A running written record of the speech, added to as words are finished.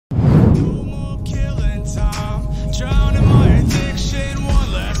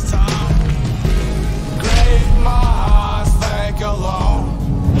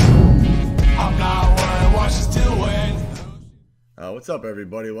What's up,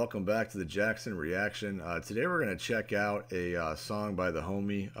 everybody? Welcome back to the Jackson Reaction. Today we're going to check out a song by the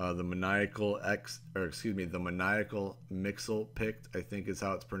homie, the Maniacal MXLPCT, I think is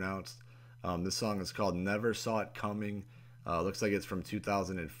how it's pronounced. This song is called Never Saw It Coming. Looks like it's from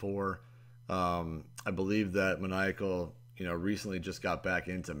 2004. I believe that Maniacal, recently just got back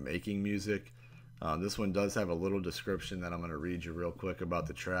into making music. This one does have a little description that I'm going to read you real quick about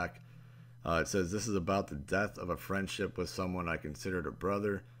the track. It says, "This is about the death of a friendship with someone I considered a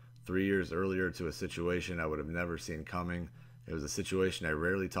brother. 3 years earlier to a situation I would have never seen coming. It was a situation I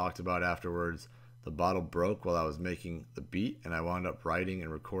rarely talked about afterwards. The bottle broke while I was making the beat, and I wound up writing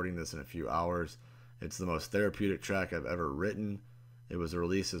and recording this in a few hours. It's the most therapeutic track I've ever written. It was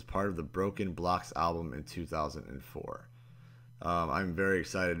released as part of the Broken Blocks album in 2004. I'm very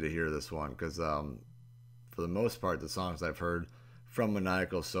excited to hear this one because for the most part, the songs I've heard from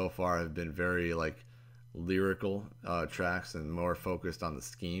Maniacal so far have been very lyrical tracks and more focused on the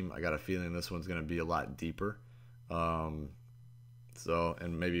scheme. I got a feeling this one's going to be a lot deeper, and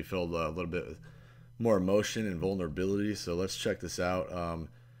maybe filled a little bit with more emotion and vulnerability. So let's check this out.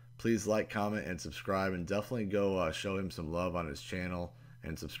 Please like, comment, and subscribe, and definitely go show him some love on his channel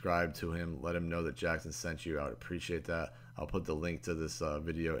and subscribe to him. Let him know that Jackson sent you. I would appreciate that. I'll put the link to this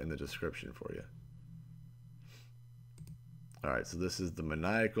video in the description for you. Alright, so this is the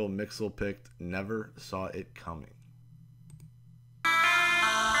Maniacal MXLPCT, Never Saw It Coming.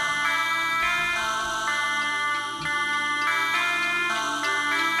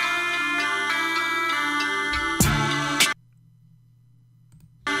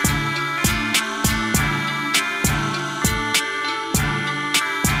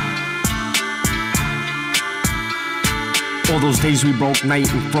 All those days we broke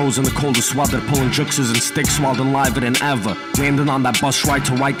night and froze in the coldest weather, pulling juxes and sticks wilder and liver than ever. Landing on that bus ride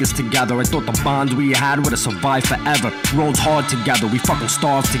to Rikers together. I thought the bond we had would have survived forever. Rolled hard together, we fucking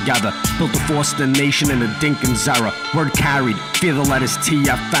starved together. Built a force the nation in a dink and zera. Word carried, fear the letters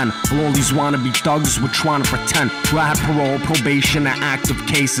TFN. While all these wannabe thugs were trying to pretend who had parole, probation, and active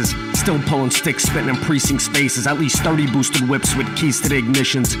cases. Still pulling sticks, spitting in precinct spaces. At least 30 boosted whips with keys to the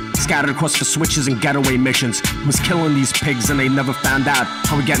ignitions. Scattered across the switches and getaway missions. Was killing these pigs and they never found out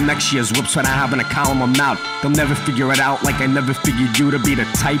how we get next year's whips without having a column I'm out. They'll never figure it out like I never figured you to be the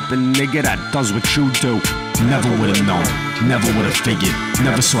type of nigga that does what you do. Never would've known, never would've figured.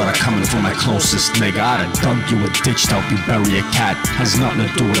 Never saw that coming from my closest nigga. I'd have dug you a ditch to help you bury a cat. Has nothing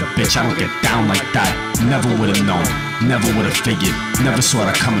to do with a bitch, I don't get down like that. Never would've known, never would've figured. Never saw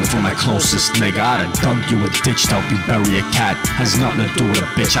that coming from my closest nigga. I'd have dug you a ditch to help you bury a cat. Has nothing to do with a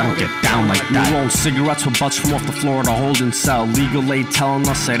bitch, I don't get down like that. You rolled cigarettes with butts from off the floor of the holding cell. Legal aid telling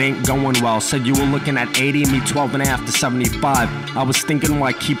us it ain't going well. Said you were looking at 80, me 12 and a half to 75. I was thinking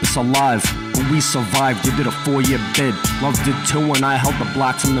why keep us alive, but we survived. You did a 4-year bid. Love did too, and I held the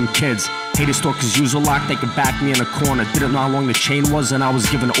block from them kids. Haters thought cause you were locked they could back me in a corner. Didn't know how long the chain was and I was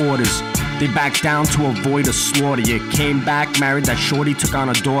giving orders. They backed down to avoid a slaughter. You came back, married that shorty, took on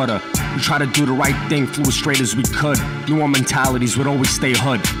a daughter. We tried to do the right thing, flew as straight as we could. Knew our mentalities would always stay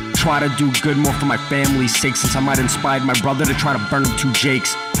hood. Try to do good more for my family's sake, since I might inspired my brother to try to burn them 2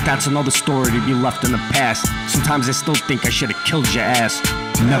 Jakes. That's another story to be left in the past. Sometimes I still think I should've killed your ass.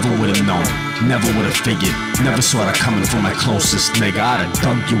 Never would've known, never would've figured. Never saw that coming from my closest nigga. I'd have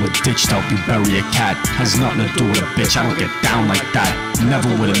dug you a ditch to help you bury a cat. Has nothing to do with a bitch, I don't get down like that.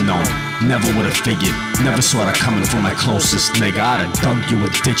 Never would've known, never would've figured. Never saw that coming from my closest nigga. I'd have dug you a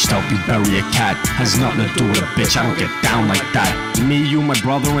ditch to help you bury a cat. Has nothing to do with a bitch, I don't get down like that. Me, you, my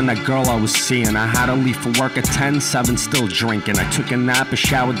brother, and that girl I was seeing. I had to leave for work at 10, 7 still drinking. I took a nap, a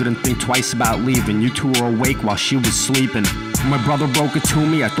shower, didn't think twice about leaving. You two were awake while she was sleeping. When my brother broke it to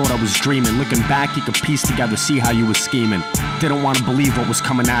me, I thought I was dreaming. Looking back, you could piece together, see how you were scheming. Didn't want to believe what was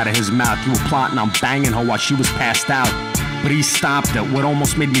coming out of his mouth. You were plotting on banging her while she was passed out. But he stopped it. What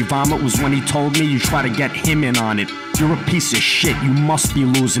almost made me vomit was when he told me you try to get him in on it. You're a piece of shit, you must be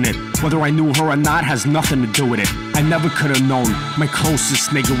losing it. Whether I knew her or not has nothing to do with it. I never could've known my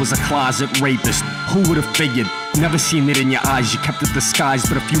closest nigga was a closet rapist. Who would've figured? Never seen it in your eyes, you kept it disguised.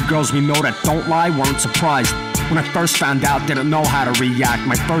 But a few girls we know that don't lie weren't surprised. When I first found out, didn't know how to react.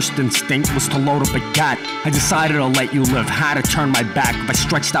 My first instinct was to load up a gat. I decided to let you live, had to turn my back. If I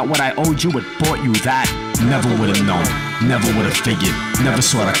stretched out what I owed you, it bought you that. Never would've known, never would've figured. Never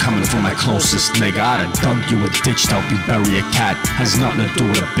saw that coming from my closest nigga. I'd have dug you a ditch to help you bury a cat. Has nothing to do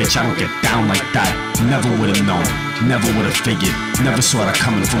with a bitch, I don't get down like that. Never would've known, never would've figured. Never saw that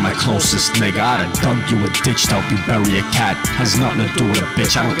coming from my closest nigga. I'd have dug you a ditch to help you bury a cat. Has nothing to do with a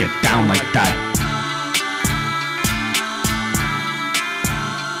bitch, I don't get down like that.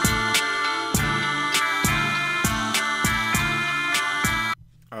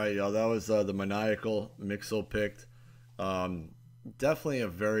 right, y'all. That was the Maniacal Mixel picked. Definitely a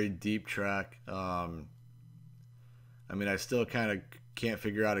very deep track. I mean, I still kind of can't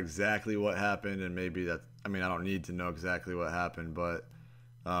figure out exactly what happened, and maybe that. I mean, I don't need to know exactly what happened, but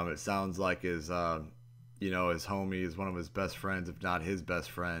it sounds like his, his homie is one of his best friends, if not his best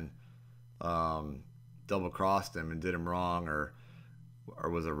friend, double crossed him and did him wrong, or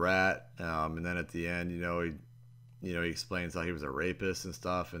was a rat. And then at the end, he explains how he was a rapist and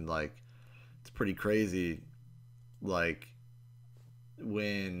stuff, and like, it's pretty crazy, like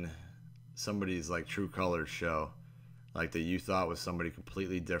when somebody's like true colors show, like that you thought was somebody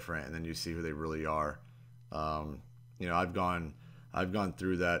completely different, and then you see who they really are. I've gone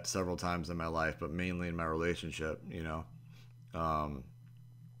through that several times in my life, but mainly in my relationship.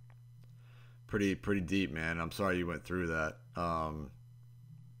 Pretty deep, man. I'm sorry you went through that.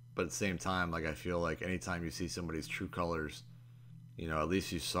 But at the same time, like, I feel like anytime you see somebody's true colors, at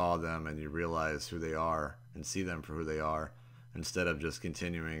least you saw them and you realize who they are and see them for who they are, instead of just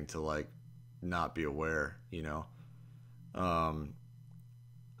continuing to like not be aware. On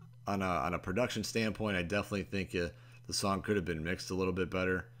a production standpoint, I definitely think the song could have been mixed a little bit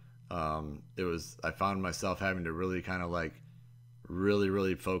better. I found myself having to really kind of like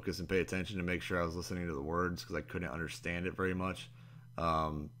really focus and pay attention to make sure I was listening to the words, because I couldn't understand it very much.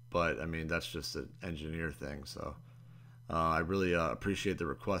 But I mean, that's just an engineer thing. So I really appreciate the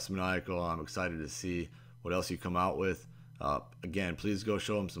request, Maniacal. I'm excited to see what else you come out with. Again, please go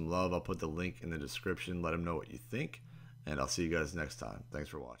show him some love. I'll put the link in the description. Let him know what you think, and I'll see you guys next time. Thanks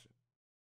for watching.